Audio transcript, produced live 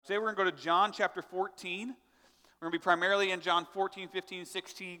today we're going to go to John chapter 14. We're going to be primarily in John 14, 15,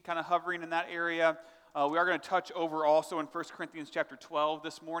 16, kind of hovering in that area. We are going to touch over also in 1 Corinthians chapter 12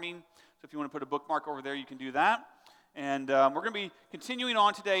 this morning. So if you want to put a bookmark over there, you can do that. And we're going to be continuing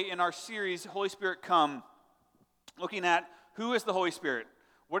on today in our series, Holy Spirit Come, looking at who is the Holy Spirit?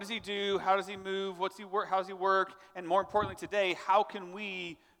 What does he do? How does he move? How does he work? And more importantly today, how can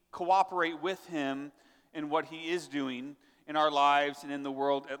we cooperate with him in what he is doing in our lives and in the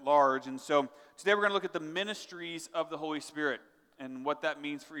world at large? And so today we're going to look at the ministries of the Holy Spirit and what that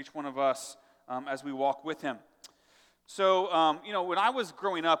means for each one of us as we walk with him. So, when I was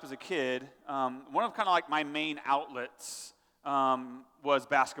growing up as a kid, one of kind of like my main outlets was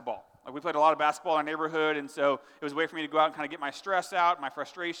basketball. Like we played a lot of basketball in our neighborhood, and so it was a way for me to go out and kind of get my stress out, my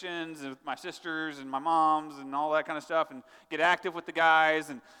frustrations with my sisters and my moms and all that kind of stuff, and get active with the guys,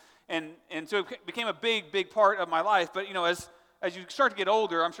 and so it became a big part of my life. But as you start to get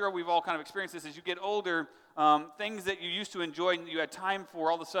older, I'm sure we've all kind of experienced this. As you get older, things that you used to enjoy and you had time for,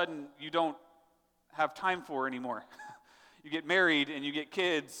 all of a sudden you don't have time for anymore. You get married and you get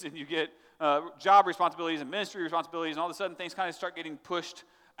kids and you get job responsibilities and ministry responsibilities, and all of a sudden things kind of start getting pushed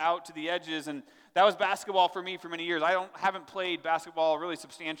out to the edges. And that was basketball for me for many years. I haven't played basketball really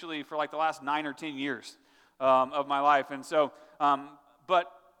substantially for like the last 9 or 10 years of my life. And so, but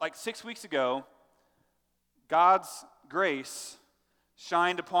like 6 weeks ago, God's grace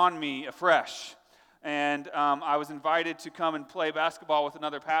shined upon me afresh. And I was invited to come and play basketball with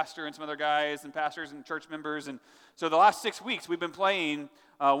another pastor and some other guys and pastors and church members. And so the last 6 weeks we've been playing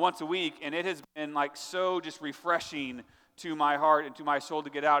once a week, and it has been like so just refreshing to my heart and to my soul to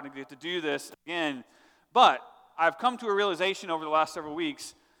get out and get to do this again. But I've come to a realization over the last several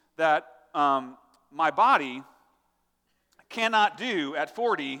weeks that my body cannot do at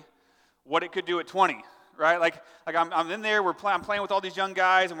 40 what it could do at 20. Right, like I'm in there. I'm playing with all these young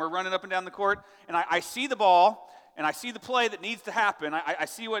guys, and we're running up and down the court. And I see the ball, and I see the play that needs to happen. I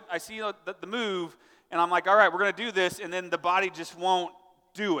see the move, and I'm like, all right, we're going to do this. And then the body just won't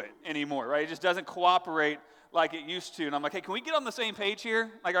do it anymore. Right, it just doesn't cooperate like it used to. And I'm like, hey, can we get on the same page here?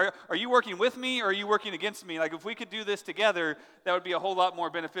 Like, are you working with me, or are you working against me? Like, if we could do this together, that would be a whole lot more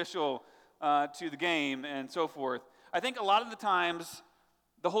beneficial to the game and so forth. I think a lot of the times,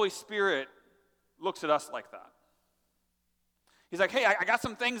 the Holy Spirit looks at us like that. He's like, hey, I got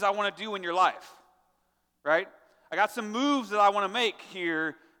some things I want to do in your life, right? I got some moves that I want to make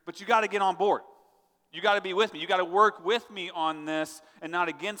here, but you got to get on board. You got to be with me. You got to work with me on this and not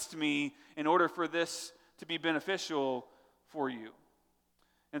against me in order for this to be beneficial for you.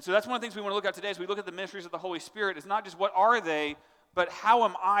 And so that's one of the things we want to look at today as we look at the ministries of the Holy Spirit. It's not just what are they, but how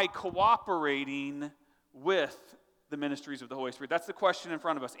am I cooperating with the ministries of the Holy Spirit? That's the question in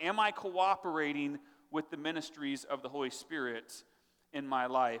front of us. Am I cooperating with the ministries of the Holy Spirit in my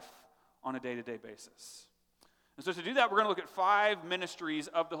life on a day-to-day basis? And so to do that, we're going to look at 5 ministries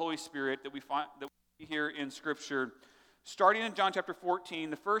of the Holy Spirit that we find that we see here in Scripture. Starting in John chapter 14,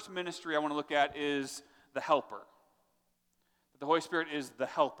 the first ministry I want to look at is the helper. The Holy Spirit is the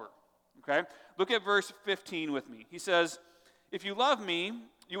helper. Okay? Look at verse 15 with me. He says, "If you love me,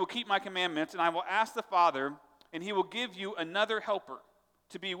 you will keep my commandments, and I will ask the Father, and he will give you another helper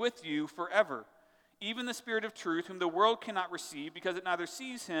to be with you forever, even the Spirit of truth, whom the world cannot receive, because it neither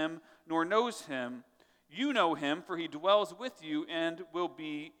sees him nor knows him. You know him, for he dwells with you and will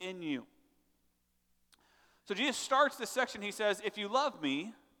be in you." So Jesus starts this section, he says, if you love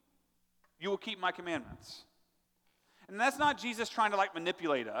me, you will keep my commandments. And that's not Jesus trying to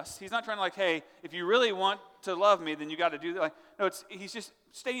manipulate us. He's not trying to hey, if you really want to love me, then you got to do that. No, he's just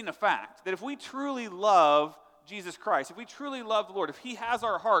stating a fact that if we truly love Jesus Christ, if we truly love the Lord, if he has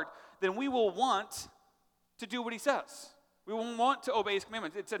our heart, then we will want to do what he says. We will want to obey his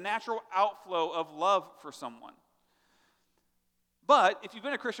commandments. It's a natural outflow of love for someone. But if you've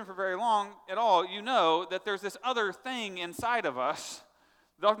been a Christian for very long at all, you know that there's this other thing inside of us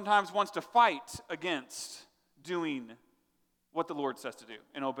that oftentimes wants to fight against doing what the Lord says to do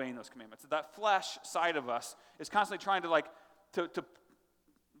and obeying those commandments. That flesh side of us is constantly trying to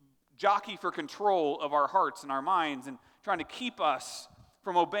jockey for control of our hearts and our minds and trying to keep us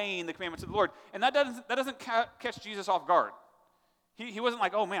from obeying the commandments of the Lord. And that doesn't catch Jesus off guard. He wasn't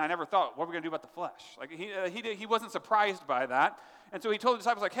like, oh man, I never thought, what are we going to do about the flesh? He wasn't surprised by that. And so he told the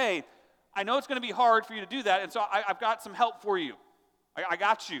disciples hey, I know it's going to be hard for you to do that, and so I've got some help for you. I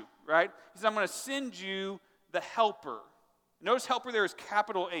got you, right? He said, I'm going to send you the helper. Notice helper there is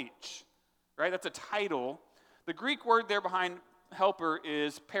capital H, right? That's a title. The Greek word there behind helper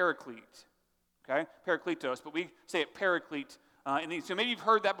is paraclete, okay? Parakletos, but we say it paraclete. So maybe you've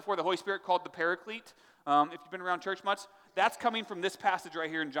heard that before, the Holy Spirit called the paraclete. If you've been around church much, that's coming from this passage right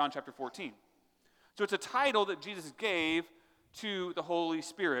here in John chapter 14. So it's a title that Jesus gave to the Holy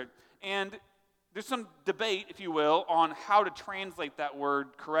Spirit. And there's some debate, if you will, on how to translate that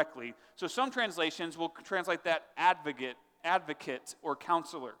word correctly. So some translations will translate that advocate, or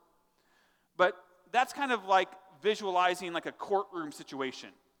counselor. But that's kind of like visualizing like a courtroom situation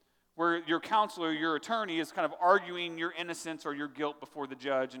where your counselor, your attorney, is kind of arguing your innocence or your guilt before the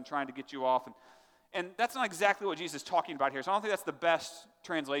judge and trying to get you off. And that's not exactly what Jesus is talking about here. So I don't think that's the best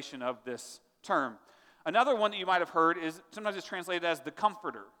translation of this term. Another one that you might have heard is sometimes it's translated as the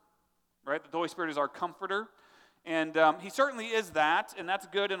comforter, right? The Holy Spirit is our comforter. And he certainly is that, and that's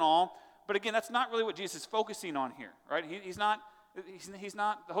good and all. But again, that's not really what Jesus is focusing on here, right? He's not,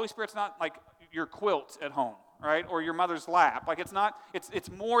 the Holy Spirit's not like your quilt at home, right? Or your mother's lap. Like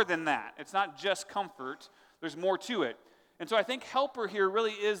it's more than that. It's not just comfort. There's more to it. And so I think helper here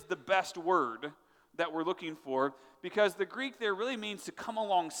really is the best word that we're looking for, because the Greek there really means to come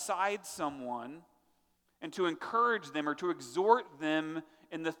alongside someone and to encourage them or to exhort them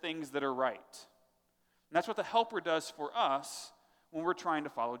in the things that are right. And that's what the helper does for us when we're trying to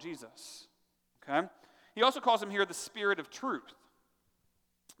follow Jesus. Okay? He also calls him here the Spirit of Truth.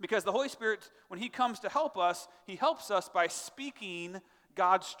 Because the Holy Spirit, when he comes to help us, he helps us by speaking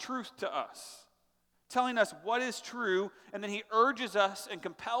God's truth to us, telling us what is true, and then he urges us and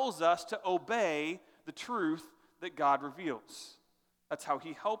compels us to obey the truth that God reveals. That's how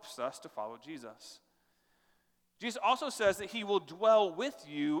he helps us to follow Jesus. Jesus also says that he will dwell with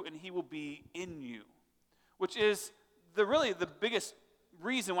you and he will be in you, which is really the biggest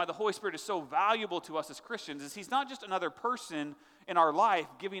reason why the Holy Spirit is so valuable to us as Christians, is he's not just another person in our life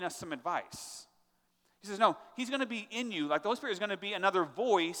giving us some advice. He says, no, he's going to be in you. Like the Holy Spirit is going to be another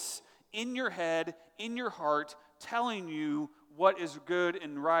voice in your head, in your heart, telling you what is good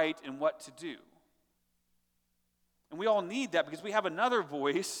and right and what to do. And we all need that because we have another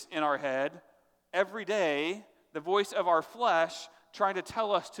voice in our head every day, the voice of our flesh, trying to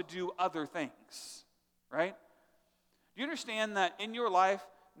tell us to do other things, right? Do you understand that in your life,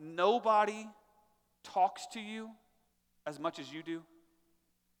 nobody talks to you as much as you do?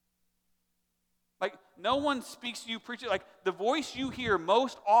 Like, no one speaks to you, preaches. Like, the voice you hear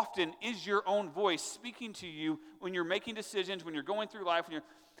most often is your own voice speaking to you when you're making decisions, when you're going through life,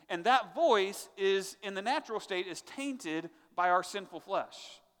 and that voice is, in the natural state, is tainted by our sinful flesh.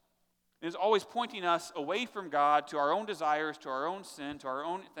 It is always pointing us away from God to our own desires, to our own sin, to our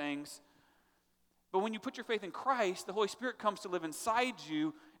own things. But when you put your faith in Christ, the Holy Spirit comes to live inside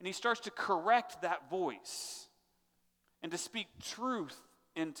you, and he starts to correct that voice and to speak truth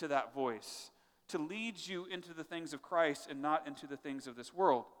into that voice, to lead you into the things of Christ and not into the things of this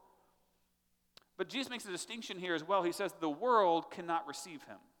world. But Jesus makes a distinction here as well. He says the world cannot receive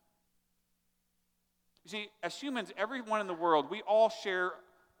him. You see, as humans, everyone in the world, we all share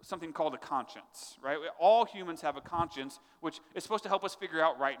something called a conscience, right? All humans have a conscience, which is supposed to help us figure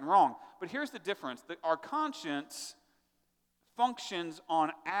out right and wrong. But here's the difference. Our conscience functions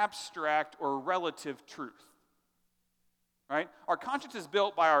on abstract or relative truth, right? Our conscience is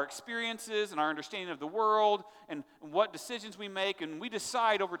built by our experiences and our understanding of the world and what decisions we make, and we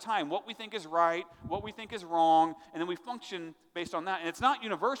decide over time what we think is right, what we think is wrong, and then we function based on that. And it's not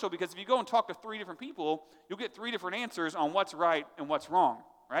universal, because if you go and talk to 3 different people, you'll get 3 different answers on what's right and what's wrong.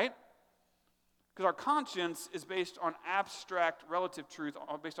 Right? Because our conscience is based on abstract relative truth,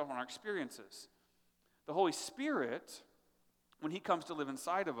 based on our experiences. The Holy Spirit, when he comes to live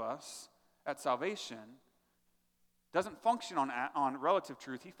inside of us at salvation, doesn't function on relative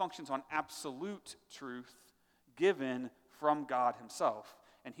truth. He functions on absolute truth given from God himself.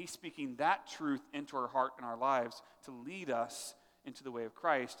 And he's speaking that truth into our heart and our lives to lead us into the way of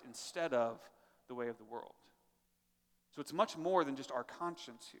Christ instead of the way of the world. So it's much more than just our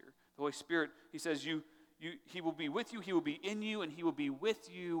conscience here. The Holy Spirit, he says, he will be with you, he will be in you, and he will be with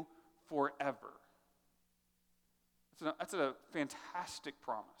you forever. That's a fantastic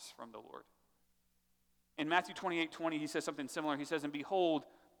promise from the Lord. In Matthew 28:20, he says something similar. He says, and behold,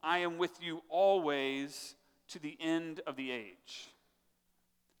 I am with you always to the end of the age.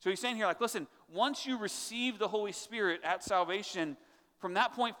 So he's saying here, like, listen, once you receive the Holy Spirit at salvation, from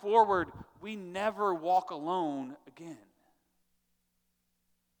that point forward, we never walk alone again.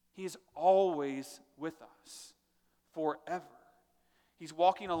 He is always with us, forever. He's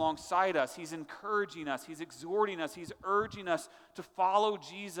walking alongside us. He's encouraging us. He's exhorting us. He's urging us to follow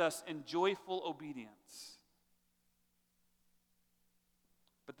Jesus in joyful obedience.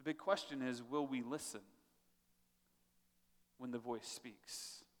 But the big question is, will we listen when the voice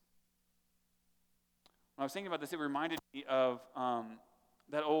speaks? When I was thinking about this, it reminded me of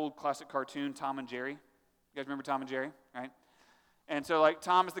that old classic cartoon, Tom and Jerry. You guys remember Tom and Jerry, right? And so, like,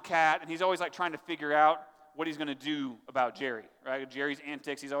 Tom is the cat, and he's always, like, trying to figure out what he's going to do about Jerry, right? Jerry's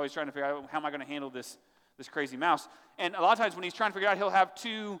antics, he's always trying to figure out, how am I going to handle this crazy mouse? And a lot of times when he's trying to figure out, he'll have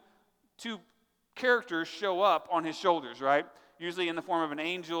two characters show up on his shoulders, right? Usually in the form of an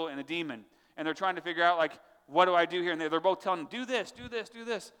angel and a demon. And they're trying to figure out, like, what do I do here? And they're both telling him, do this, do this, do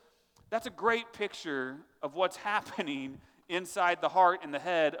this. That's a great picture of what's happening inside the heart and the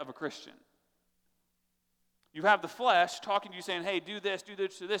head of a Christian. You have the flesh talking to you saying, hey, do this, do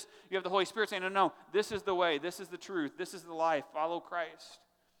this, do this. You have the Holy Spirit saying, no, this is the way, this is the truth, this is the life, follow Christ.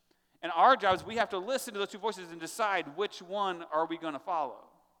 And our job is we have to listen to those two voices and decide which one are we going to follow.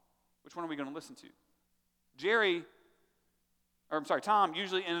 Which one are we going to listen to? Tom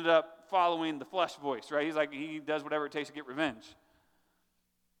usually ended up following the flesh voice, right? He's like, he does whatever it takes to get revenge.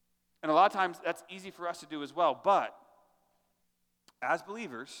 And a lot of times that's easy for us to do as well. But as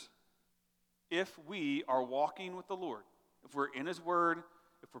believers, if we are walking with the Lord, if we're in His Word,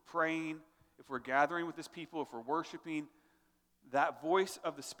 if we're praying, if we're gathering with His people, if we're worshiping, that voice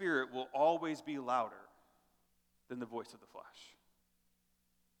of the Spirit will always be louder than the voice of the flesh.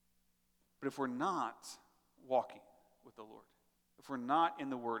 But if we're not walking with the Lord, if we're not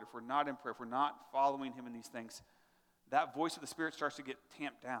in the Word, if we're not in prayer, if we're not following Him in these things, that voice of the Spirit starts to get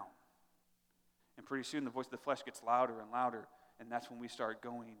tamped down. And pretty soon the voice of the flesh gets louder and louder, and that's when we start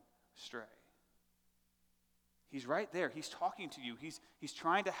going astray. He's right there. He's talking to you. He's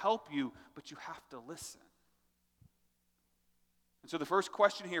trying to help you, but you have to listen. And so the first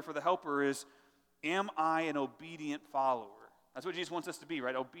question here for the helper is, am I an obedient follower? That's what Jesus wants us to be,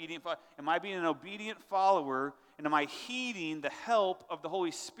 right? Obedient follower. Am I being an obedient follower, and am I heeding the help of the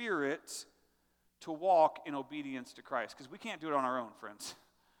Holy Spirit to walk in obedience to Christ? Because we can't do it on our own, friends.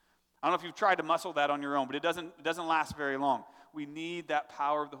 I don't know if you've tried to muscle that on your own, but it doesn't last very long. We need that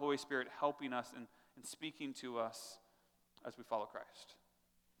power of the Holy Spirit helping us and speaking to us as we follow Christ.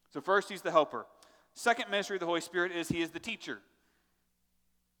 So first, He's the helper. Second ministry of the Holy Spirit is He is the teacher.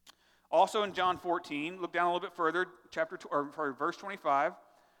 Also in John 14, look down a little bit further, verse 25,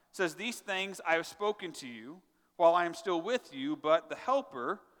 says, these things I have spoken to you while I am still with you, but the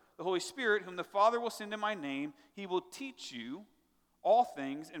helper, the Holy Spirit, whom the Father will send in my name, He will teach you all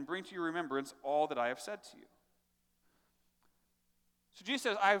things and bring to your remembrance all that I have said to you. So Jesus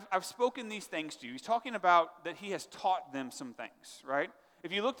says, I've spoken these things to you. He's talking about that He has taught them some things, right?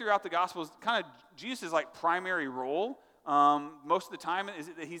 If you look throughout the Gospels, kind of Jesus' like primary role most of the time is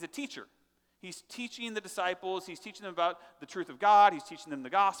that He's a teacher. He's teaching the disciples. He's teaching them about the truth of God. He's teaching them the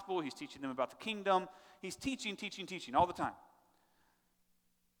gospel. He's teaching them about the kingdom. He's teaching all the time.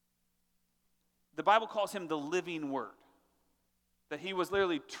 The Bible calls Him the living Word, that He was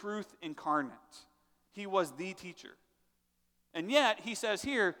literally truth incarnate. He was the teacher. And yet, He says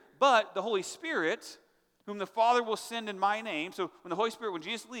here, but the Holy Spirit, whom the Father will send in my name. So when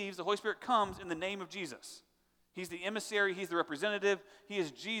Jesus leaves, the Holy Spirit comes in the name of Jesus. He's the emissary, He's the representative. He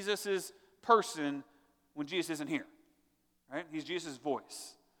is Jesus' person when Jesus isn't here. Right? He's Jesus'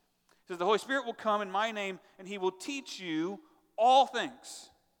 voice. He says, the Holy Spirit will come in my name, and He will teach you all things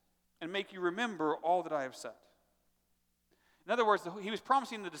and make you remember all that I have said. In other words, He was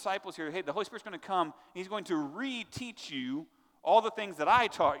promising the disciples here, hey, the Holy Spirit's going to come, and He's going to re-teach you all the things that I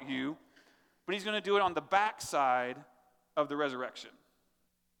taught you, but He's going to do it on the backside of the resurrection.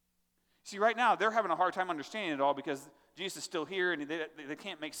 See, right now, they're having a hard time understanding it all because Jesus is still here, and they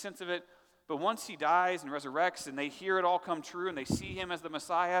can't make sense of it. But once He dies and resurrects, and they hear it all come true, and they see Him as the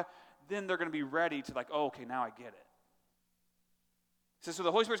Messiah, then they're going to be ready to oh, okay, now I get it. So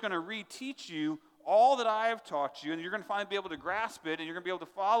the Holy Spirit's going to re-teach you all that I have taught you, and you're going to finally be able to grasp it, and you're going to be able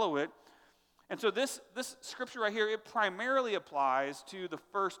to follow it. And so this scripture right here, it primarily applies to the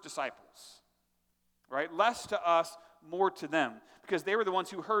first disciples, right? Less to us, more to them, because they were the ones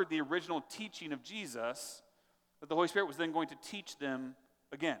who heard the original teaching of Jesus, that the Holy Spirit was then going to teach them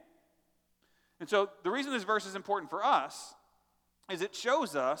again. And so the reason this verse is important for us is it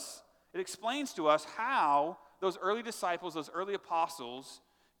shows us, it explains to us how those early disciples, those early apostles,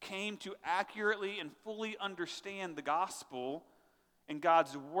 came to accurately and fully understand the gospel and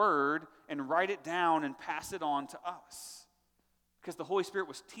God's word and write it down and pass it on to us. Because the Holy Spirit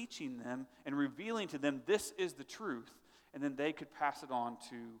was teaching them and revealing to them this is the truth, and then they could pass it on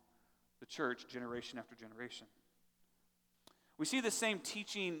to the church generation after generation. We see the same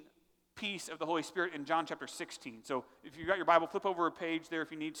teaching piece of the Holy Spirit in John chapter 16. So if you've got your Bible, flip over a page there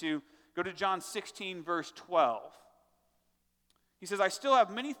if you need to. Go to John 16, verse 12. He says, I still have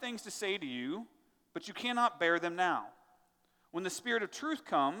many things to say to you, but you cannot bear them now. When the Spirit of truth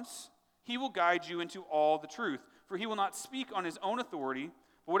comes, He will guide you into all the truth. For He will not speak on His own authority,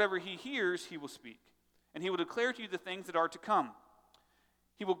 but whatever He hears, He will speak. and he will declare to you the things that are to come.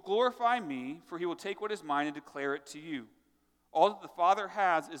 He will glorify me, for he will take what is mine and declare it to you. All that the Father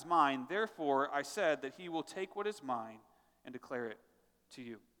has is mine. Therefore, I said that he will take what is mine and declare it to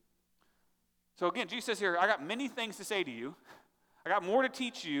you. So again, Jesus says here, I got many things to say to you. I got more to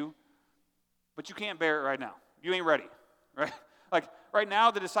teach you, but you can't bear it right now. You ain't ready, right? Like right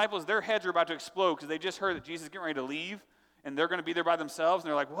now, the disciples, their heads are about to explode because they just heard that Jesus is getting ready to leave, and they're going to be there by themselves, and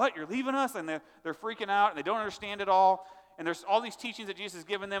they're like, what, you're leaving us? And they're freaking out, and they don't understand it all. And there's all these teachings that Jesus has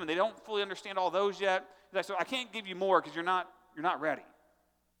given them, and they don't fully understand all those yet. He's like, so I can't give you more because you're not ready.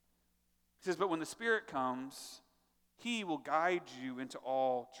 He says, but when the Spirit comes, he will guide you into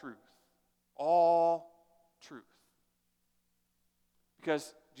all truth. All truth.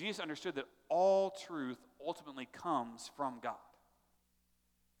 Because Jesus understood that all truth ultimately comes from God.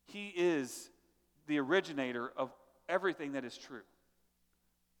 He is the originator of everything that is true.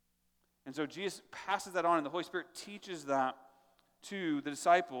 And so Jesus passes that on, and the Holy Spirit teaches that to the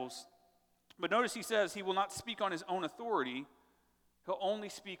disciples. But notice he says he will not speak on his own authority. He'll only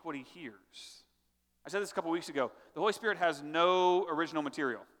speak what he hears. I said this a couple weeks ago. The Holy Spirit has no original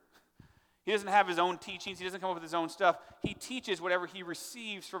material. He doesn't have his own teachings. He doesn't come up with his own stuff. He teaches whatever he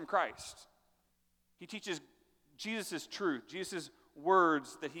receives from Christ. He teaches Jesus' truth, Jesus'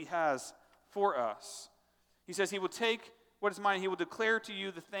 words that he has for us. He says he will take what is mine, he will declare to you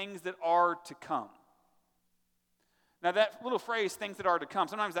the things that are to come. Now that little phrase, things that are to come,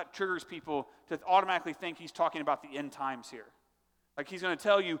 sometimes that triggers people to automatically think he's talking about the end times here. Like he's going to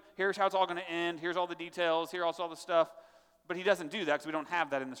tell you, here's how it's all going to end, here's all the details, here's all the stuff. But he doesn't do that because we don't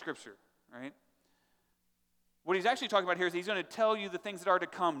have that in the Scripture, right? What he's actually talking about here is he's going to tell you the things that are to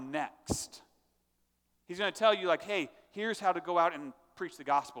come next. He's going to tell you like, hey, here's how to go out and preach the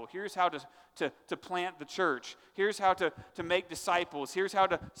gospel. Here's how to plant the church. Here's how to make disciples. Here's how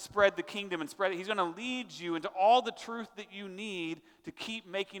to spread the kingdom and spread it. He's going to lead you into all the truth that you need to keep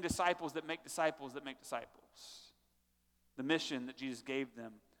making disciples that make disciples that make disciples. The mission that Jesus gave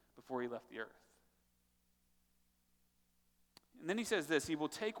them before he left the earth. And then he says this, he will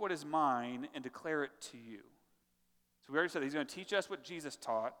take what is mine and declare it to you. So we already said that he's going to teach us what Jesus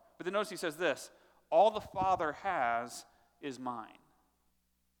taught. But then notice he says this, all the Father has is mine.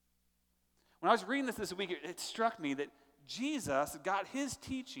 When I was reading this week, it struck me that Jesus got his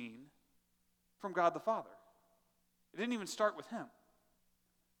teaching from God the Father. It didn't even start with him.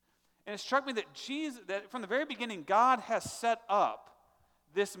 And it struck me that from the very beginning, God has set up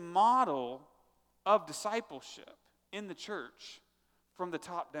this model of discipleship in the church from the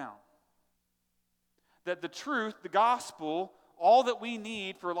top down. That the truth, the gospel, all that we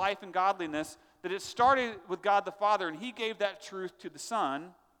need for life and godliness, that it started with God the Father, and he gave that truth to the Son.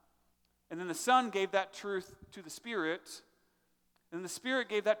 And then the Son gave that truth to the Spirit. And the Spirit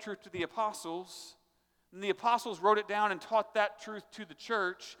gave that truth to the apostles. And the apostles wrote it down and taught that truth to the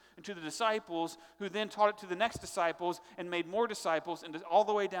church and to the disciples, who then taught it to the next disciples and made more disciples, and all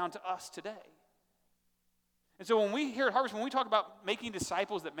the way down to us today. And so when we here at Harvest, when we talk about making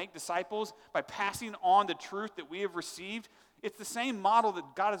disciples that make disciples by passing on the truth that we have received, it's the same model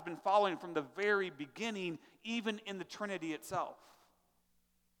that God has been following from the very beginning, even in the Trinity itself.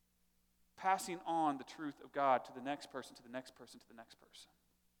 Passing on the truth of God to the next person, to the next person, to the next person.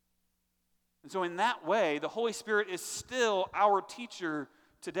 And so in that way, the Holy Spirit is still our teacher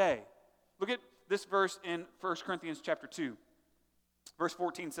today. Look at this verse in 1 Corinthians chapter 2. Verse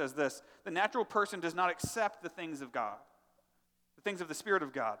 14 says this, the natural person does not accept the things of God, the things of the Spirit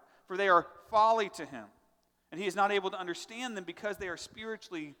of God, for they are folly to him, and he is not able to understand them because they are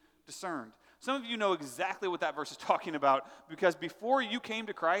spiritually discerned. Some of you know exactly what that verse is talking about, because before you came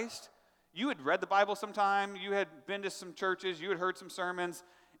to Christ, you had read the Bible sometime, you had been to some churches, you had heard some sermons,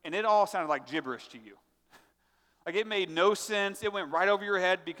 and it all sounded like gibberish to you. Like it made no sense. It went right over your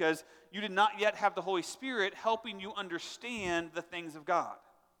head because you did not yet have the Holy Spirit helping you understand the things of God.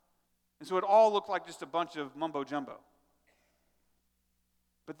 And so it all looked like just a bunch of mumbo jumbo.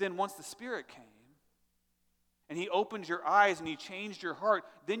 But then once the Spirit came, and he opened your eyes and he changed your heart,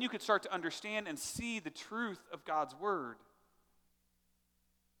 then you could start to understand and see the truth of God's word.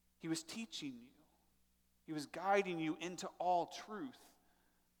 He was teaching you. He was guiding you into all truth,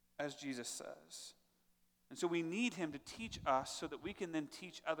 as Jesus says. And so we need him to teach us so that we can then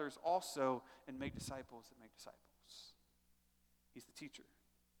teach others also and make disciples that make disciples. He's the teacher.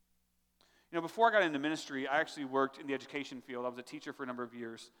 You know, before I got into ministry, I actually worked in the education field. I was a teacher for a number of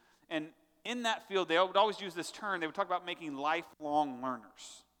years. And in that field, they would always use this term. They would talk about making lifelong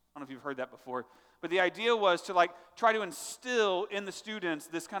learners. I don't know if you've heard that before. But the idea was to try to instill in the students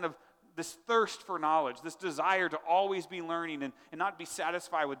this thirst for knowledge, this desire to always be learning and not be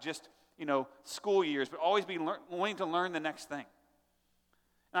satisfied with just school years, but always be wanting to learn the next thing.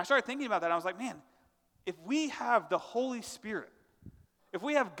 And I started thinking about that. I was like, man, if we have the Holy Spirit, if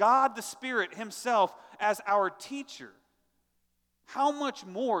we have God the Spirit himself as our teacher, how much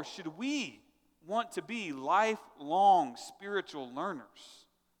more should we want to be lifelong spiritual learners,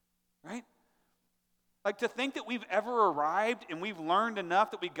 right? Like, to think that we've ever arrived and we've learned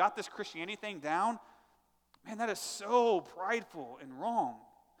enough that we got this Christianity thing down, man, that is so prideful and wrong.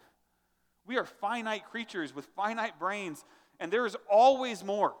 We are finite creatures with finite brains, and there is always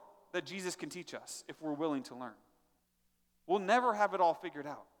more that Jesus can teach us if we're willing to learn. We'll never have it all figured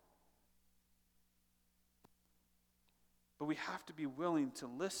out. But we have to be willing to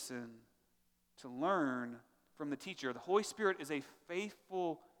listen, to learn from the teacher. The Holy Spirit is a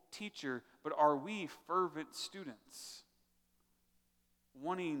faithful teacher, but are we fervent students?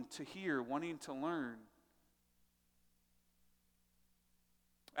 Wanting to hear, wanting to learn.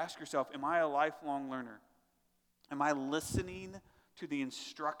 Ask yourself, am I a lifelong learner? Am I listening to the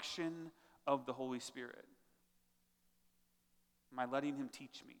instruction of the Holy Spirit? Am I letting him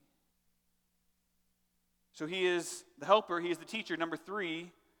teach me? So he is the helper, he is the teacher. Number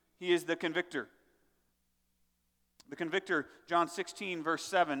 3, he is the convictor. The convictor, John 16, verse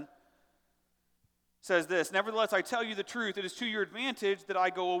 7, says this, "Nevertheless, I tell you the truth, it is to your advantage that I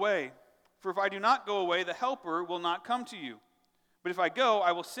go away. For if I do not go away, the helper will not come to you. But if I go,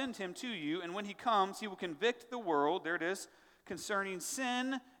 I will send him to you, and when he comes, he will convict the world," there it is, "concerning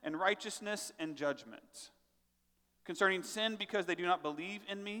sin and righteousness and judgment. Concerning sin, because they do not believe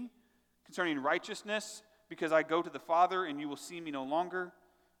in me. Concerning righteousness, because I go to the Father, and you will see me no longer.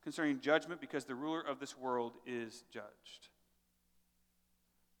 Concerning judgment, because the ruler of this world is judged."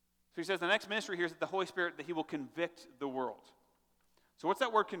 So he says the next ministry here is that the Holy Spirit, that he will convict the world. So what's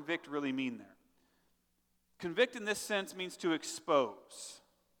that word convict really mean there? Convict in this sense means to expose,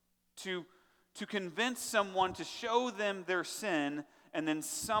 to convince someone, to show them their sin, and then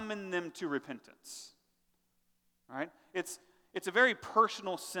summon them to repentance. All right? It's a very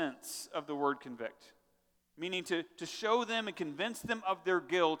personal sense of the word convict, meaning to show them and convince them of their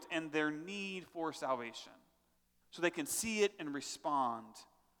guilt and their need for salvation, so they can see it and respond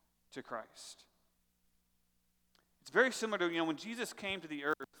to Christ. It's very similar to, when Jesus came to the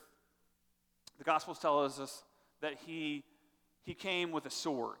earth, the Gospels tell us that he came with a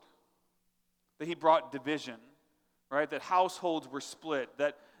sword, that he brought division, right? That households were split,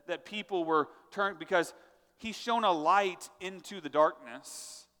 that people were turned, because he shone a light into the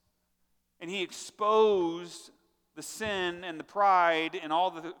darkness, and he exposed the sin and the pride and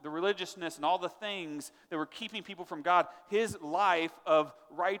all the religiousness and all the things that were keeping people from God. His life of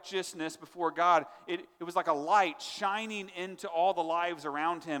righteousness before God, it was like a light shining into all the lives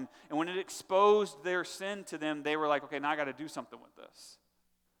around him. And when it exposed their sin to them, they were like, okay, now I got to do something with this.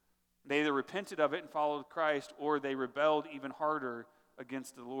 They either repented of it and followed Christ, or they rebelled even harder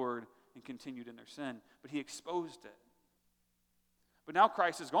against the Lord and continued in their sin. But he exposed it. But now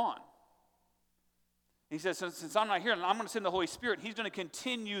Christ is gone. He says, since I'm not here, I'm going to send the Holy Spirit. He's going to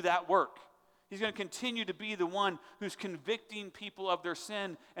continue that work. He's going to continue to be the one who's convicting people of their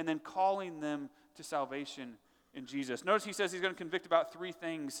sin and then calling them to salvation in Jesus. Notice he says he's going to convict about 3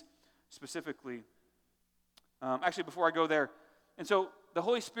 things specifically. Actually, before I go there, and so the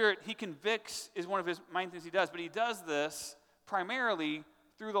Holy Spirit, he convicts is one of his main things he does, but he does this primarily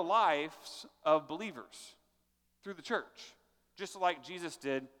through the lives of believers, through the church, just like Jesus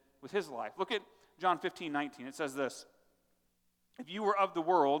did with his life. Look at John 15:19, it says this, "If you were of the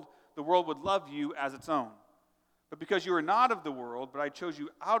world would love you as its own. But because you are not of the world, but I chose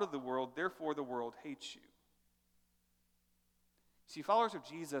you out of the world, therefore the world hates you." See, followers of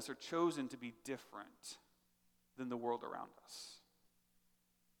Jesus are chosen to be different than the world around us.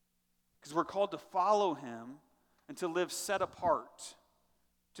 Because we're called to follow him and to live set apart,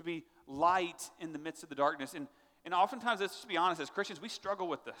 to be light in the midst of the darkness. And oftentimes, let's just be honest, as Christians, we struggle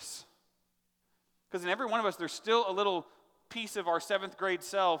with this. Because in every one of us, there's still a little piece of our 7th grade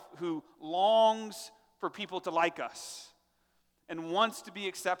self who longs for people to like us and wants to be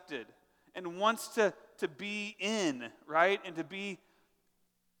accepted and wants to be in, right? And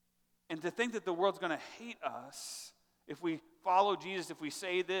to think that the world's going to hate us if we follow Jesus, if we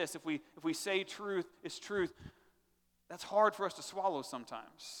say this, if we say truth is truth. That's hard for us to swallow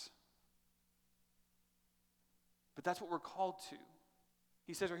sometimes. But that's what we're called to.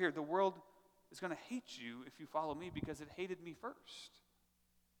 He says right here, the world is going to hate you if you follow me because it hated me first.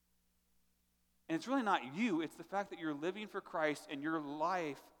 And it's really not you, it's the fact that you're living for Christ and your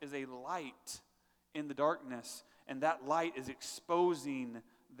life is a light in the darkness, and that light is exposing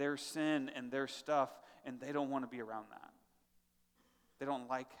their sin and their stuff, and they don't want to be around that. They don't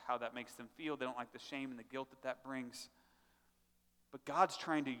like how that makes them feel. They don't like the shame and the guilt that brings. But God's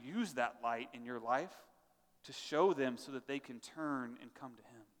trying to use that light in your life to show them so that they can turn and come to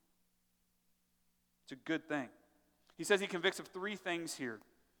him. It's a good thing. He says he convicts of three things here.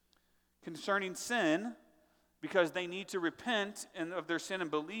 Concerning sin, because they need to repent of their sin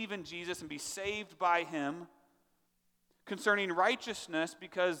and believe in Jesus and be saved by him. Concerning righteousness,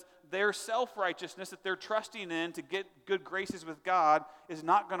 because their self-righteousness that they're trusting in to get good graces with God is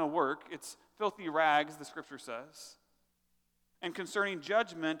not going to work. It's filthy rags, the scripture says. And concerning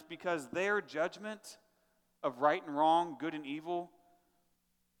judgment, because their judgment of right and wrong, good and evil,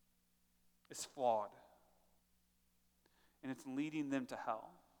 is flawed. And it's leading them to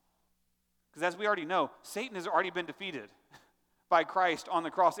hell. Because as we already know, Satan has already been defeated by Christ on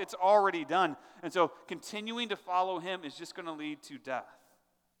the cross. It's already done. And so continuing to follow him is just going to lead to death.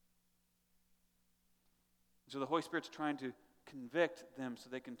 So the Holy Spirit's trying to convict them so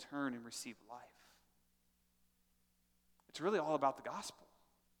they can turn and receive life. It's really all about the gospel.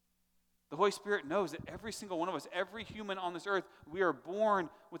 The Holy Spirit knows that every single one of us, every human on this earth, we are born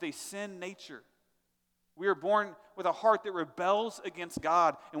with a sin nature. We are born with a heart that rebels against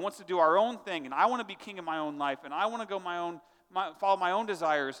God and wants to do our own thing. And I want to be king of my own life. And I want to go follow my own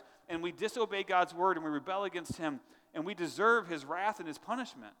desires. And we disobey God's word and we rebel against him. And we deserve his wrath and his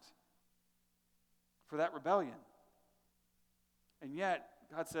punishment for that rebellion. And yet,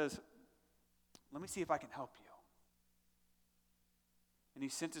 God says, let me see if I can help you. And he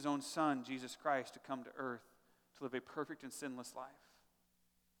sent his own son, Jesus Christ, to come to earth to live a perfect and sinless life.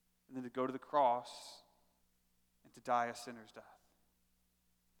 And then to go to the cross and to die a sinner's death.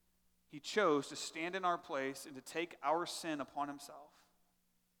 He chose to stand in our place and to take our sin upon himself.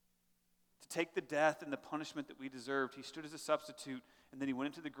 To take the death and the punishment that we deserved. He stood as a substitute, and then he went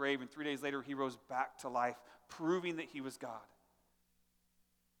into the grave, and 3 days later he rose back to life, proving that he was God.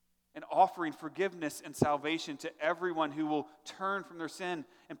 And offering forgiveness and salvation to everyone who will turn from their sin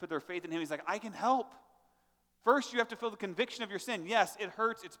and put their faith in him. He's like, I can help. First, you have to feel the conviction of your sin. Yes, it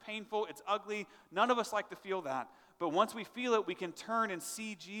hurts, it's painful, it's ugly. None of us like to feel that. But once we feel it, we can turn and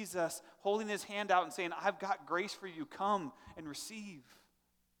see Jesus holding his hand out and saying, I've got grace for you. Come and receive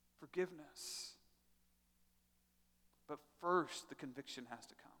forgiveness. But first, the conviction has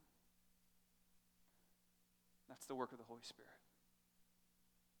to come. That's the work of the Holy Spirit.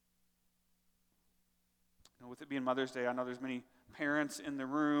 You know, with it being Mother's Day, I know there's many parents in the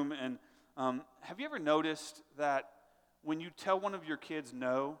room, and have you ever noticed that when you tell one of your kids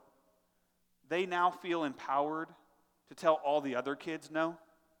no, they now feel empowered to tell all the other kids no?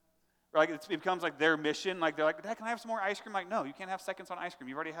 Like it becomes like their mission. Like they're like, Dad, can I have some more ice cream? Like, no, you can't have seconds on ice cream.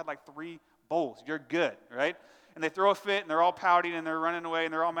 You've already had like 3 bowls. You're good, right? And they throw a fit, and they're all pouting, and they're running away,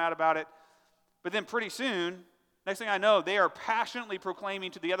 and they're all mad about it. But then pretty soon, next thing I know, they are passionately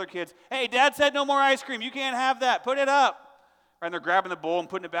proclaiming to the other kids, hey, Dad said no more ice cream. You can't have that. Put it up. Right, and they're grabbing the bowl and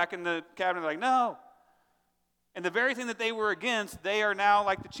putting it back in the cabinet. They're like, no. And the very thing that they were against, they are now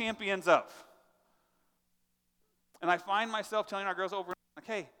like the champions of. And I find myself telling our girls over, like,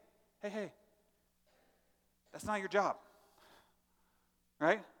 hey, that's not your job.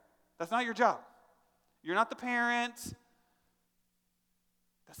 Right? That's not your job. You're not the parents.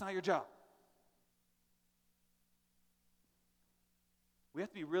 That's not your job. We have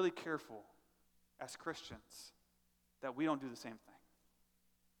to be really careful as Christians that we don't do the same thing.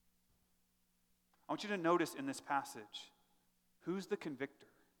 I want you to notice in this passage, who's the convictor?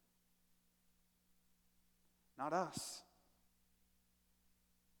 Not us.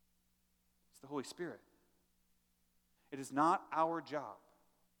 It's the Holy Spirit. It is not our job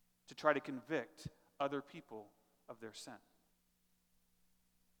to try to convict other people of their sin.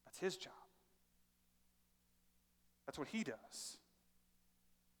 That's his job. That's what he does.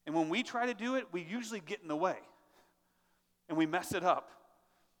 And when we try to do it, we usually get in the way. And we mess it up.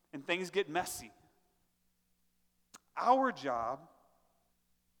 And things get messy. Our job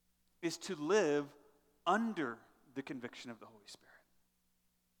is to live under the conviction of the Holy Spirit.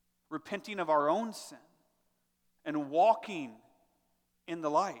 Repenting of our own sin. And walking in the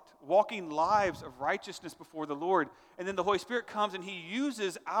light. Walking lives of righteousness before the Lord. And then the Holy Spirit comes and he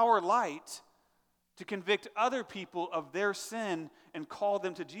uses our light to convict other people of their sin and call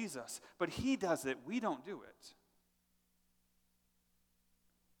them to Jesus. But he does it. We don't do it.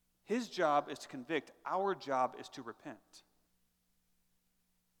 His job is to convict. Our job is to repent.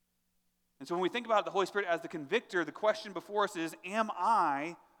 And so when we think about the Holy Spirit as the convictor, the question before us is, am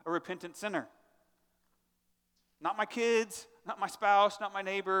I a repentant sinner? Not my kids, not my spouse, not my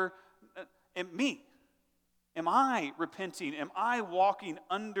neighbor, me. Am I repenting? Am I walking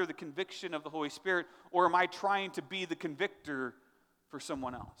under the conviction of the Holy Spirit? Or am I trying to be the convictor for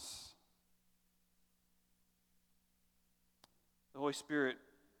someone else. The Holy Spirit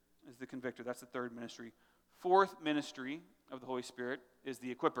is the convictor. That's the third ministry. Fourth ministry of the Holy Spirit is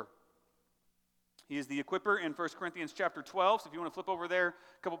the equipper. He is the equipper in 1 Corinthians chapter 12. So if you want to flip over there,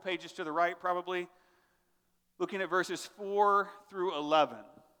 a couple pages to the right probably, looking at verses 4 through 11, it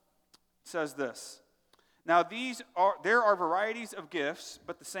says this. Now there are varieties of gifts,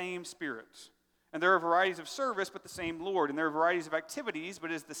 but the same Spirit. And there are varieties of service, but the same Lord. And there are varieties of activities, but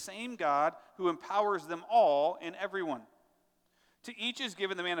it is the same God who empowers them all in everyone. To each is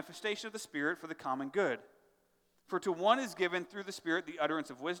given the manifestation of the Spirit for the common good. For to one is given through the Spirit the utterance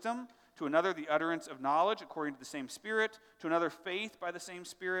of wisdom, to another the utterance of knowledge according to the same Spirit, to another faith by the same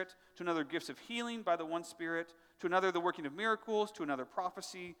Spirit, to another gifts of healing by the one Spirit, to another the working of miracles, to another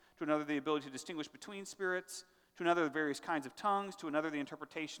prophecy, to another the ability to distinguish between spirits, to another the various kinds of tongues, to another the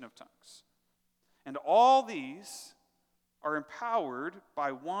interpretation of tongues. And all these are empowered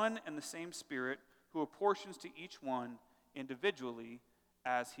by one and the same Spirit, who apportions to each one individually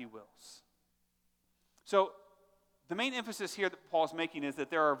as he wills. So the main emphasis here that Paul is making is that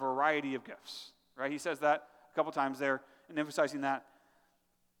there are a variety of gifts, right? He says that a couple times there and emphasizing that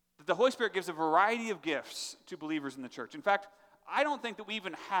the Holy Spirit gives a variety of gifts to believers in the church. In fact, I don't think that we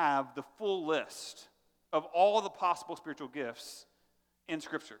even have the full list of all the possible spiritual gifts in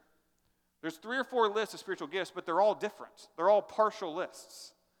Scripture. There's 3 or 4 lists of spiritual gifts, but they're all different. They're all partial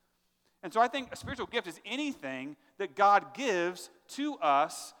lists. And so I think a spiritual gift is anything that God gives to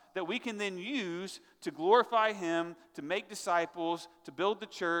us that we can then use to glorify Him, to make disciples, to build the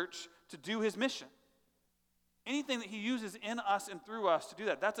church, to do His mission. Anything that He uses in us and through us to do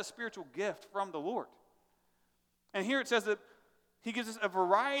that, that's a spiritual gift from the Lord. And here it says that He gives us a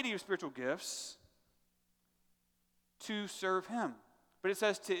variety of spiritual gifts to serve Him. But it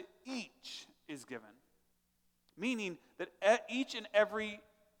says to each is given, meaning that each and every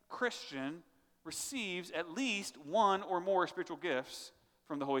Christian receives at least one or more spiritual gifts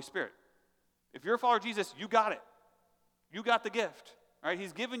from the Holy Spirit. If you're a follower of Jesus, you got it. You got the gift. Right?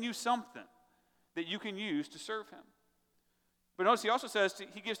 He's given you something that you can use to serve Him. But notice He also says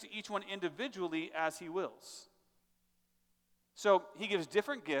He gives to each one individually as He wills. So He gives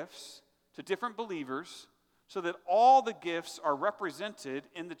different gifts to different believers so that all the gifts are represented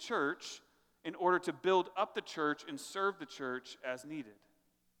in the church in order to build up the church and serve the church as needed.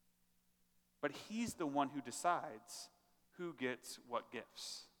 But He's the one who decides who gets what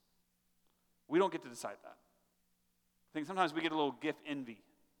gifts. We don't get to decide that. I think sometimes we get a little gift envy.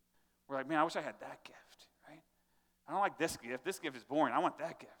 We're like, man, I wish I had that gift, right? I don't like this gift. This gift is boring. I want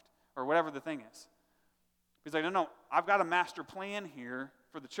that gift, or whatever the thing is. He's like, no, I've got a master plan here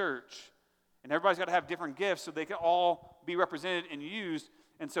for the church, and everybody's got to have different gifts so they can all be represented and used,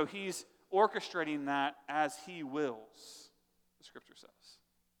 and so He's orchestrating that as He wills, the Scripture says.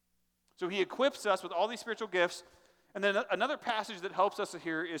 So He equips us with all these spiritual gifts. And then another passage that helps us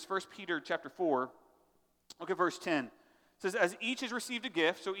here is 1 Peter chapter 4. Look at verse 10. It says, as each has received a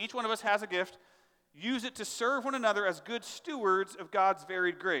gift, so each one of us has a gift, use it to serve one another as good stewards of God's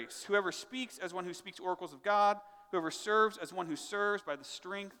varied grace. Whoever speaks as one who speaks oracles of God, whoever serves as one who serves by the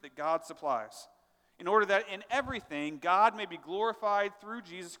strength that God supplies, in order that in everything God may be glorified through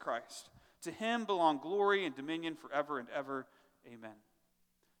Jesus Christ. To Him belong glory and dominion forever and ever. Amen.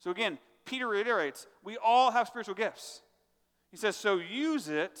 So again, Peter reiterates, we all have spiritual gifts. He says, so use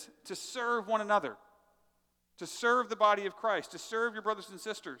it to serve one another, to serve the body of Christ, to serve your brothers and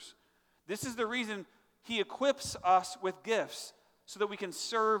sisters. This is the reason He equips us with gifts, so that we can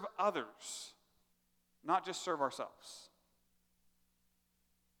serve others, not just serve ourselves.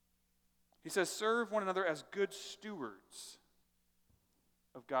 He says, serve one another as good stewards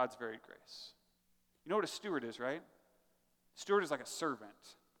of God's varied grace. You know what a steward is, right? Steward is like a servant.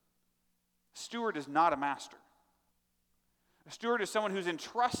 Steward is not a master. A steward is someone who's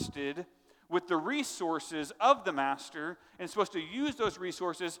entrusted with the resources of the master and is supposed to use those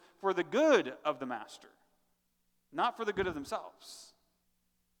resources for the good of the master, not for the good of themselves.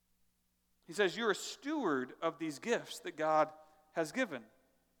 He says you're a steward of these gifts that God has given.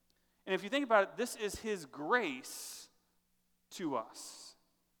 And if you think about it, this is His grace to us.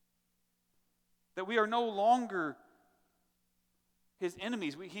 That we are no longer His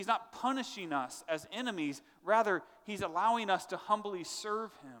enemies. He's not punishing us as enemies. Rather, He's allowing us to humbly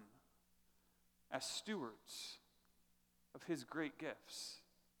serve Him as stewards of His great gifts.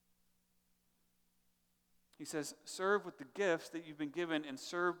 He says, serve with the gifts that you've been given and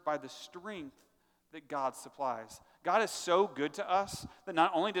serve by the strength that God supplies. God is so good to us that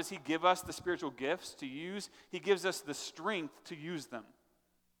not only does He give us the spiritual gifts to use, He gives us the strength to use them.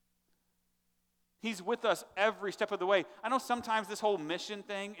 He's with us every step of the way. I know sometimes this whole mission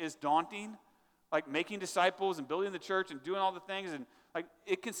thing is daunting, like making disciples and building the church and doing all the things, and like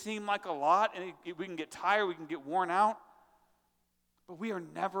it can seem like a lot, and we can get tired, we can get worn out, but we are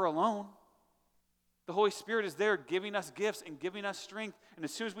never alone. The Holy Spirit is there giving us gifts and giving us strength, and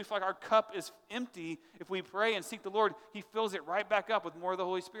as soon as we feel like our cup is empty, if we pray and seek the Lord, He fills it right back up with more of the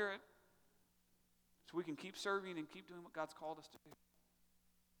Holy Spirit, so we can keep serving and keep doing what God's called us to do.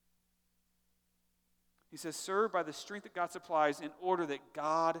 He says, serve by the strength that God supplies in order that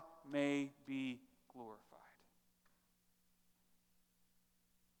God may be glorified.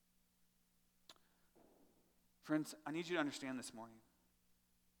 Friends, I need you to understand this morning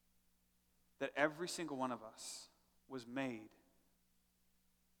that every single one of us was made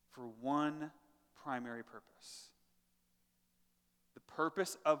for one primary purpose. The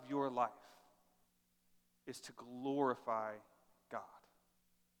purpose of your life is to glorify God.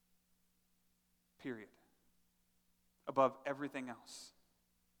 Period. Above everything else.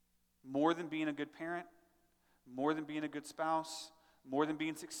 More than being a good parent, more than being a good spouse, more than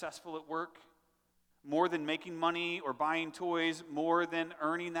being successful at work, more than making money or buying toys, more than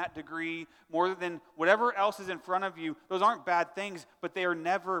earning that degree, more than whatever else is in front of you. Those aren't bad things, but they are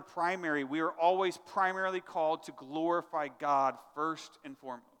never primary. We are always primarily called to glorify God first and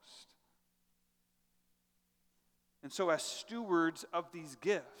foremost. And so as stewards of these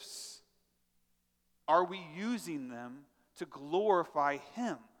gifts, are we using them to glorify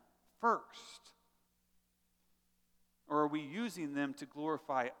Him first? Or are we using them to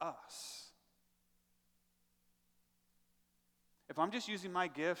glorify us? If I'm just using my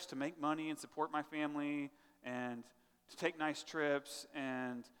gifts to make money and support my family and to take nice trips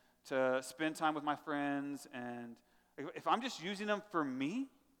and to spend time with my friends, and if I'm just using them for me,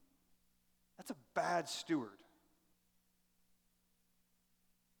 that's a bad steward.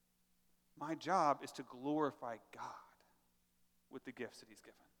 My job is to glorify God with the gifts that He's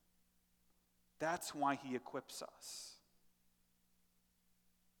given. That's why He equips us.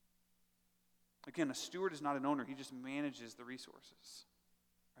 Again, a steward is not an owner. He just manages the resources,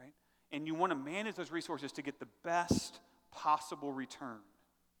 right? And you want to manage those resources to get the best possible return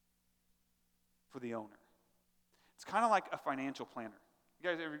for the owner. It's kind of like a financial planner. You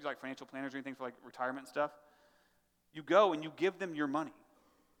guys ever use like financial planners or anything for like retirement stuff? You go and you give them your money,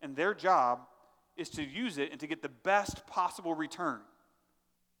 and their job is to use it and to get the best possible return,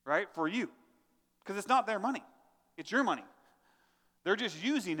 right, for you. Because it's not their money. It's your money. They're just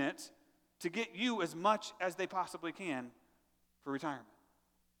using it to get you as much as they possibly can for retirement.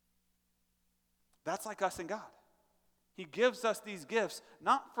 That's like us and God. He gives us these gifts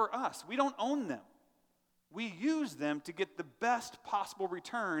not for us. We don't own them. We use them to get the best possible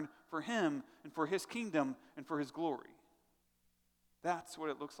return for Him and for His kingdom and for His glory. That's what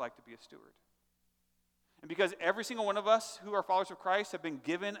it looks like to be a steward. And because every single one of us who are followers of Christ have been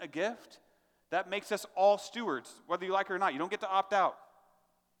given a gift, that makes us all stewards, whether you like it or not. You don't get to opt out.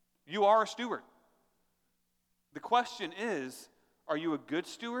 You are a steward. The question is, are you a good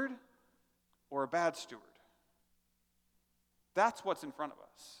steward or a bad steward? That's what's in front of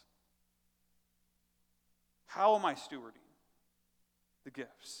us. How am I stewarding the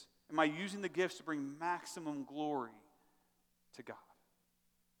gifts? Am I using the gifts to bring maximum glory to God?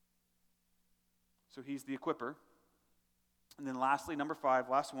 So He's the equipper. And then lastly, number 5,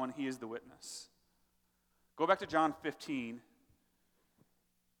 last one, He is the witness. Go back to John 15.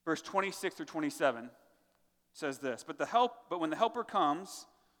 Verse 26 through 27 says this, But when the Helper comes,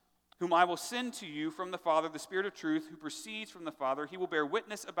 whom I will send to you from the Father, the Spirit of truth, who proceeds from the Father, He will bear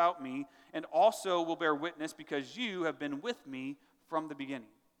witness about me, and also will bear witness because you have been with me from the beginning.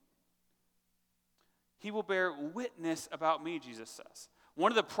 He will bear witness about me, Jesus says.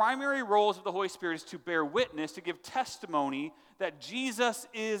 One of the primary roles of the Holy Spirit is to bear witness, to give testimony that Jesus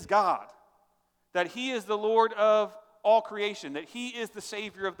is God, that He is the Lord of all creation, that He is the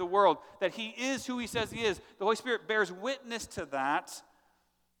Savior of the world, that He is who He says He is. The Holy Spirit bears witness to that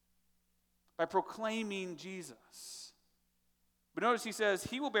by proclaiming Jesus. But notice He says,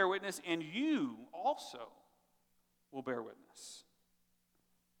 He will bear witness, and you also will bear witness.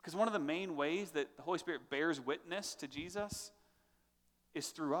 Because one of the main ways that the Holy Spirit bears witness to Jesus is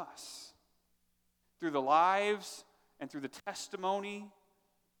through us, through the lives and through the testimony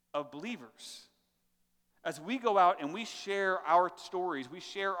of believers. As we go out and we share our stories, we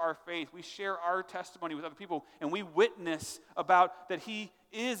share our faith, we share our testimony with other people, and we witness about that He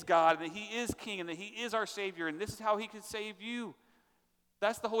is God, and that He is King, and that He is our Savior, and this is how He can save you.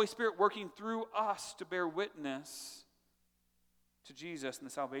 That's the Holy Spirit working through us to bear witness to Jesus and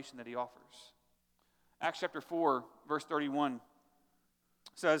the salvation that He offers. Acts chapter 4, verse 31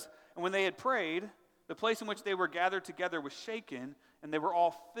 says, And when they had prayed, the place in which they were gathered together was shaken, and they were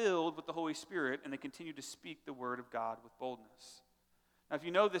all filled with the Holy Spirit, and they continued to speak the word of God with boldness. Now, if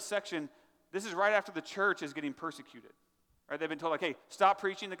you know this section, this is right after the church is getting persecuted. Right? They've been told, like, hey, stop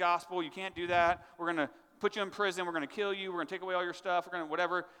preaching the gospel. You can't do that. We're going to put you in prison. We're going to kill you. We're going to take away all your stuff. We're going to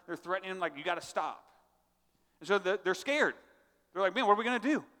whatever. They're threatening them, like, you got to stop. And so they're scared. They're like, man, what are we going to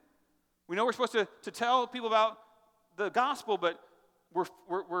do? We know we're supposed to tell people about the gospel, but we're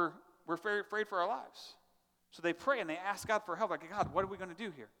very afraid for our lives. So they pray and they ask God for help. Like, God, what are we going to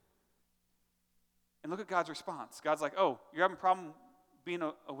do here? And look at God's response. God's like, oh, you're having a problem being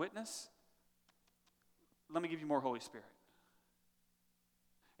a witness? Let me give you more Holy Spirit.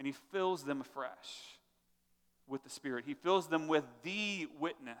 And he fills them afresh with the Spirit. He fills them with the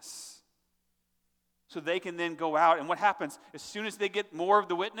witness. So they can then go out. And what happens? As soon as they get more of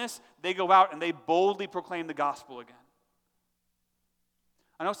the witness, they go out and they boldly proclaim the gospel again.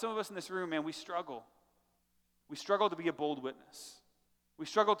 I know some of us in this room, man, we struggle. We struggle to be a bold witness. We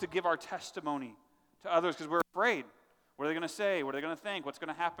struggle to give our testimony to others because we're afraid. What are they going to say? What are they going to think? What's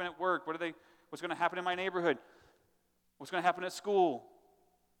going to happen at work? What's going to happen in my neighborhood? What's going to happen at school?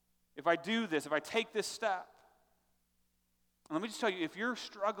 If I do this, if I take this step. And let me just tell you, if you're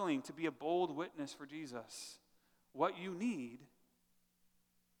struggling to be a bold witness for Jesus, what you need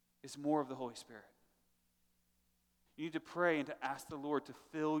is more of the Holy Spirit. You need to pray and to ask the Lord to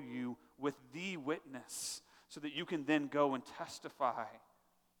fill you with the witness so that you can then go and testify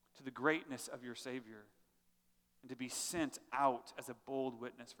to the greatness of your Savior and to be sent out as a bold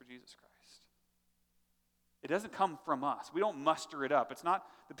witness for Jesus Christ. It doesn't come from us. We don't muster it up. It's not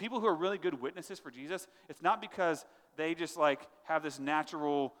the people who are really good witnesses for Jesus, it's not because they just have this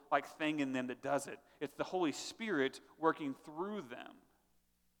natural thing in them that does it. It's the Holy Spirit working through them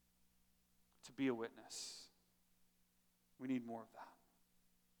to be a witness. We need more of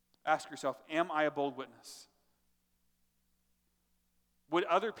that. Ask yourself, am I a bold witness? Would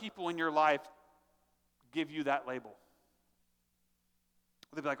other people in your life give you that label?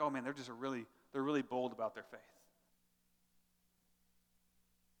 They'd be like, oh man, they're really bold about their faith.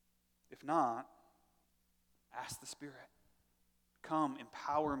 If not, ask the Spirit. Come,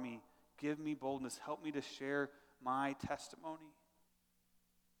 empower me, give me boldness, help me to share my testimony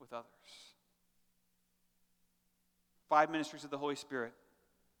with others. 5 ministries of the Holy Spirit.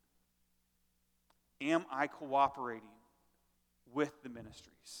 Am I cooperating with the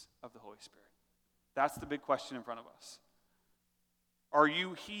ministries of the Holy Spirit? That's the big question in front of us. Are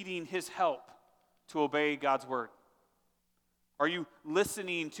you heeding his help to obey God's word? Are you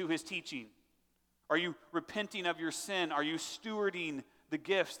listening to his teaching? Are you repenting of your sin? Are you stewarding the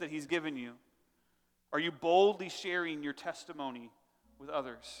gifts that he's given you? Are you boldly sharing your testimony with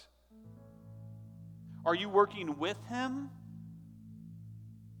others? Are you working with him?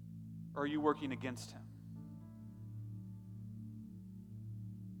 Or are you working against him?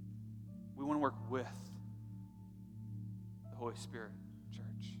 We want to work with the Holy Spirit,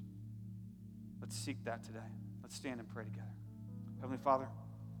 church. Let's seek that today. Let's stand and pray together. Heavenly Father,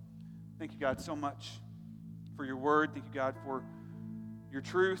 thank you, God, so much for your word. Thank you, God, for your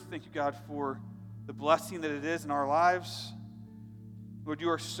truth. Thank you, God, for the blessing that it is in our lives. Lord, you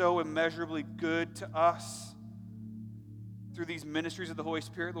are so immeasurably good to us through these ministries of the Holy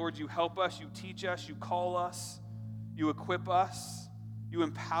Spirit. Lord, you help us, you teach us, you call us, you equip us, you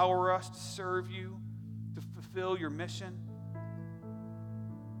empower us to serve you, to fulfill your mission.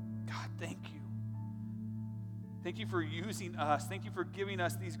 God, thank you. Thank you for using us. Thank you for giving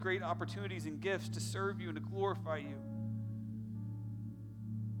us these great opportunities and gifts to serve you and to glorify you.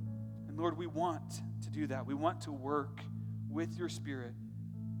 And Lord, we want to do that. We want to work with your Spirit,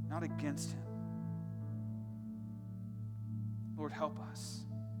 not against him. Lord, help us.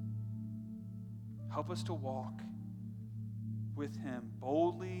 Help us to walk with him,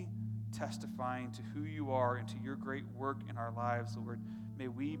 boldly testifying to who you are and to your great work in our lives, Lord. May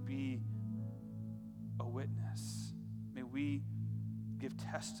we be a witness. May we give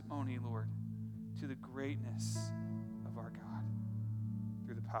testimony, Lord, to the greatness of our God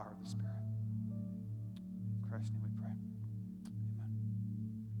through the power of the Spirit. In Christ's name we